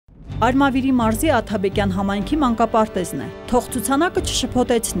Արմավիրի մարզի Աթաբեկյան համայնքի մանկապարտեզն է։ Թող ցուցանակը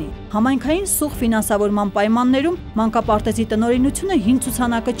չշփոթեցնի։ Համայնքային սուղ ֆինանսավորման պայմաններում մանկապարտեզի տնօրինությունը հին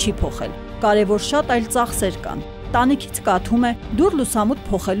ցուցանակը չի փոխել։ Կարևոր շատ այլ ծախսեր կան։ Տանիքից կաթում է, դուռ լուսամուտ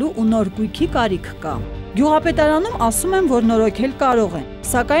փոխելու ու նոր գույքի կարիք կա։ Գյուղապետարանում ասում են, որ նորոգել կարող են,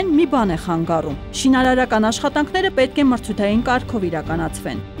 սակայն մի բան է խանգարում։ Շինարարական աշխատանքները պետք է մրցութային կարգով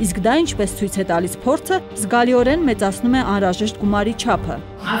իրականացվեն, իսկ դա ինչպես ցույց է տալիս փորձը, զգալիորեն մեծացնում է անհրաժեշտ գումարի չափը։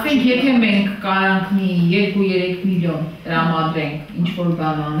 Ասենք, եթե մենք կարանք մի 2-3 միլիոն տրամադրենք, ինչ-որ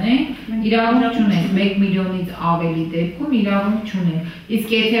բան անենք, իրավունք չունենք, 1 միլիոնից ավելի դեպքում իրավունք չունենք։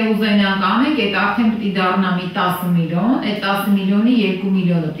 Իսկ եթե ուզենանք անենք, այդ արդեն պետք է դառնա մի 10 միլիոն, այդ 10 միլիոնի 2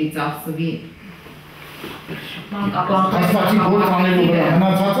 միլիոնը պետք է ծախսվի։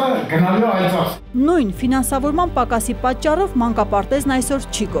 Նույն ֆինանսավորման պակասի պատճառով մանկապարտեզն այսօր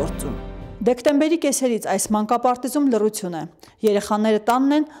չի գործում։ Դեկտեմբերի կեսերից այս մանկապարտեզում լռություն է։ Երեխաները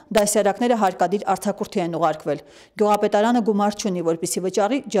տանն են, դասյարակները հարկադիր արձակուրդի են ուղարկվել։ Գյուղապետարանը գումար չունի, որպեսզի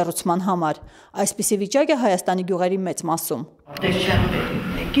վճարի ջեռուցման համար։ Այսպիսի վիճակ է Հայաստանի գյուղերի մեծ մասում։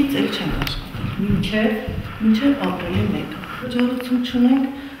 Մեկից էլ չեն աշխատում։ Մինչև ապրիլի 1-ը։ Ջեռուցում չունենք,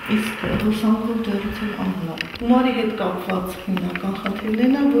 իսկ լուսամուտով ջեռուցել անհնար։ Գումարի հետ կապված հիմնական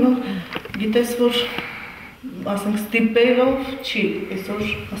խնդիրներն են, որոնք գիտես, որ ասենք ստիպելով չի, այսօր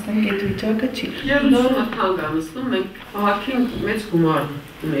ասենք այդ վիճակը չի։ Ջեռուցումը թանկ անցնում, մենք հակին մեծ գումար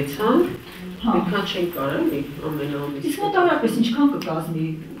ունեցանք, այդքան չենք կարող ամեն ամիս։ Իսկ մոտավորապես ինչքան կկազմի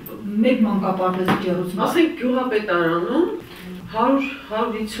մեկ մանկապարտեզի ջեռուցումը։ Ասենք գյուղապետարանում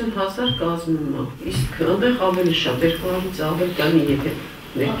 100-150 հազար կազմում է, իսկ այնտեղ ավելի շատ 200-ից ավել կանի, եթե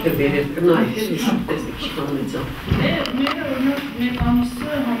ներքև վերև կնայել, շատ տեսեք չկան մեծ է։ Մեր օրինակ մեկ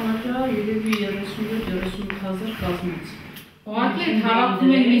ամիսը համարյա երևի 37-38 հազար կազմից։ Ուղղակի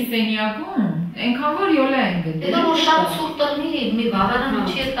հավաքում են մի սենյակում, այնքան որ յոլա են գտել։ Դա որ շատ սուր տնի մի վարանը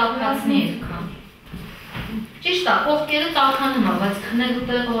չի տակածնի այդքան։ Ճիշտ է, ովքերը տականում է, բայց քնելու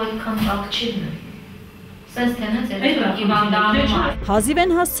տեղը այդքան տակ չի դնում։ Սենց տենից հիվանդանում է։ Հազիվ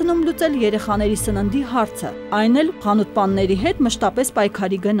են հասցնում լուծել երեխաների սննդի հարցը, այն էլ խանութպանների հետ մշտապես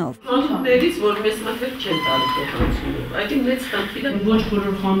պայքարի գնով։ Խանութներից, որ մեզ մտել չեն տալի փոխանցումով, այդ մեծ խնդիրը ոչ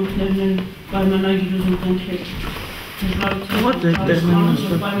բոլոր խանութներն են պայմանագիր ուզում կնքել։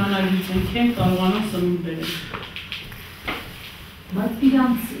 Պայմանագիր կնքեն կարողանան սնունդ բերել։ Բայց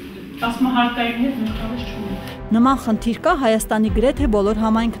իրանց Ասմահարկային հետ մշտապես չունենք։ Նման խնդիր կա Հայաստանի գրեթե բոլոր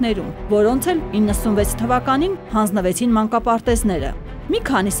համայնքներում, որոնց էլ 96 թվականին հանձնվեցին մանկապարտեզները։ Մի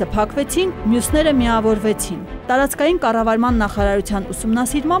քանիսը փակվեցին, մյուսները միավորվեցին։ Տարածքային կառավարման նախարարության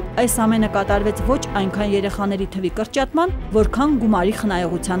ուսումնասիրմամբ այս ամենը կատարվեց ոչ այնքան երեխաների թվի կրճատման, որքան գումարի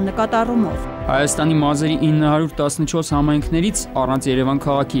խնայողության նկատառումով։ Հայաստանի մարզերի 914 համայնքներից առանց Երևան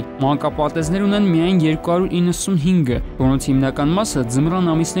քաղաքի մանկապարտեզներ ունեն միայն 295-ը, որոնց հիմնական մասը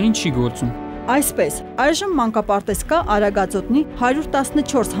ձմռան ամիսներին չի գործում։ Այսպես, այժմ մանկապարտեզ կա Արագածոտնի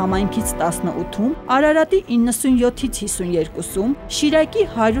 114 համայնքից 18-ում, Արարատի 97-ից 52-ում, Շիրակի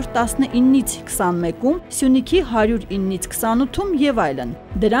 119-ից 21-ում, Սյունիքի 109-ից 28-ում եւ այլն։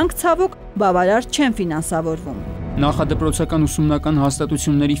 Դրանք ցավոք բավարար չեն ֆինանսավորվում։ Նախադպրոցական ուսումնական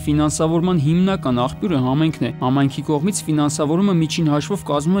հաստատությունների ֆինանսավորման հիմնական աղբյուրը համայնքն է։ Համայնքի կողմից ֆինանսավորումը միջին հաշվով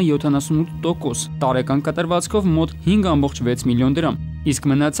կազմում է 78%, տարեկան կատարվածքով մոտ 5.6 միլիոն դրամ։ Իսկ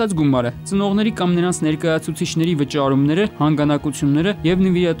մնացած գումարը ծնողների կամ նրանց ներկայացուցիչների վճարումները, հանգանակությունները եւ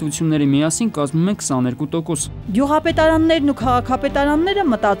նվիրատվությունները միասին կազմում են 22%։ Գյուղապետարաններն ու քաղաքապետարանները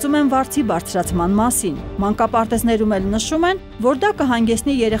մտածում են վարձի բարձրացման մասին։ Մանկապարտեզներում էլ նշում են, որ դա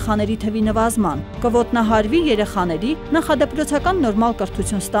կհանգեցնի երեխաների թվի նվազման, կոտնահարվի երեխաների նախադպրոցական նորմալ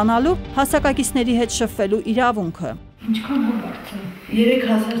կրթություն ստանալու, հասակակիցների հետ շփվելու իրավունքը։ Ինչքան հոգարց է։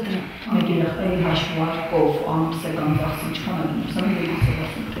 3000 դրամ։ Մեկ երեխայի հաշվարկով ամսական ծախսը ինչքան է։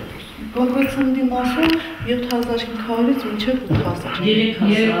 Գորգոցնդի մասում 7500-ից մինչև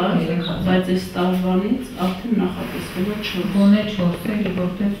 8000։ Բայց այս տարվանից արդեն նախատեսվում է 4։ Գոնե 4-ը,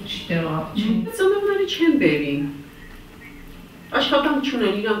 որտեղ չտեղափչի։ Ծնողները չեն բերի։ Աշխատանք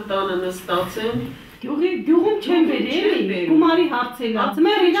չունեն, իրանք տանը նստած են։ Գյուղում չեն բերել, գումարի հարցելած,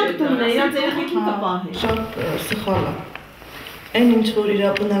 մեր իրանք տունն է, իրանք երեխեքին կպահել։ Շատ սխալ է։ Այն ինչ որ իր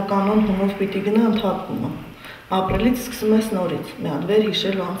բնականon հունով պիտի գնա ընդհատվում է։ Ապրիլից սկսում ես նորից, մի հատ վեր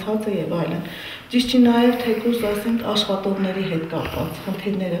հիշել անցածը եւ այլն։ Ճիշտ չի նաեւ թեկուզ ասենք աշխատողների հետ կապված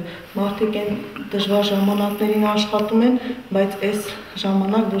խնդիրները։ Մարդիկ են դժվար ժամանակներին աշխատում են, բայց այս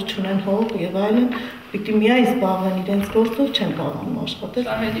ժամանակ որ չունեն հող եւ այլն, պիտի միայն զբաղվեն իրենց գործով, չեն կարողանում աշխատել։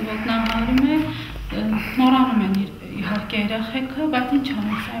 Սահելի ոտնահարում է, նորանում են իհարկե երեխեքը, բայց ինչ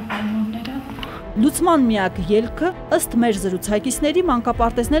անենք սա պայմանները։ Լուծման միակ ելքը ըստ մեր զրուցակիցների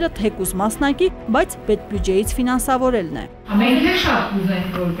մանկապարտեզները թեկուզ մասնակի, բայց պետբյուջեից ֆինանսավորելն է։ Մենք էլ շատ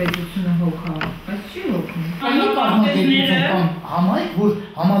կուզենք, որ պետությունը հոգա, բայց չի հոգնում։ Համայնք, որ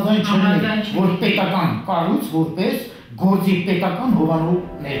համաձայն չլինի, որ պետական կառույց որպես գործի պետական հովանու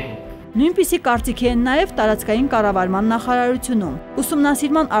ներքո։ Նույնպիսի կարծիքի են նաև տարածքային կառավարման նախարարությունում։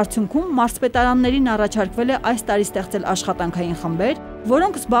 Ուսումնասիրման արդյունքում մարզպետարաններին առաջարկվել է այս տարի ստեղծել աշխատանքային խմբեր,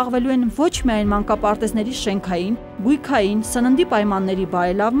 որոնք զբաղվելու են ոչ միայն մանկապարտեզների շենքային, գույքային, սննդի պայմանների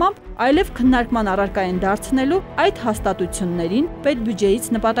բարելավմամբ, այլև քննարկման առարկա են դարձնելու այդ հաստատություններին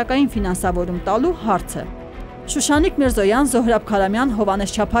պետբյուջեից նպատակային ֆինանսավորում տալու հարցը։ Շուշանիկ Միրզոյան, Զոհրաբ Քարամյան,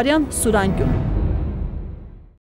 Հովանես Չապարյան, Սուր անկյուն։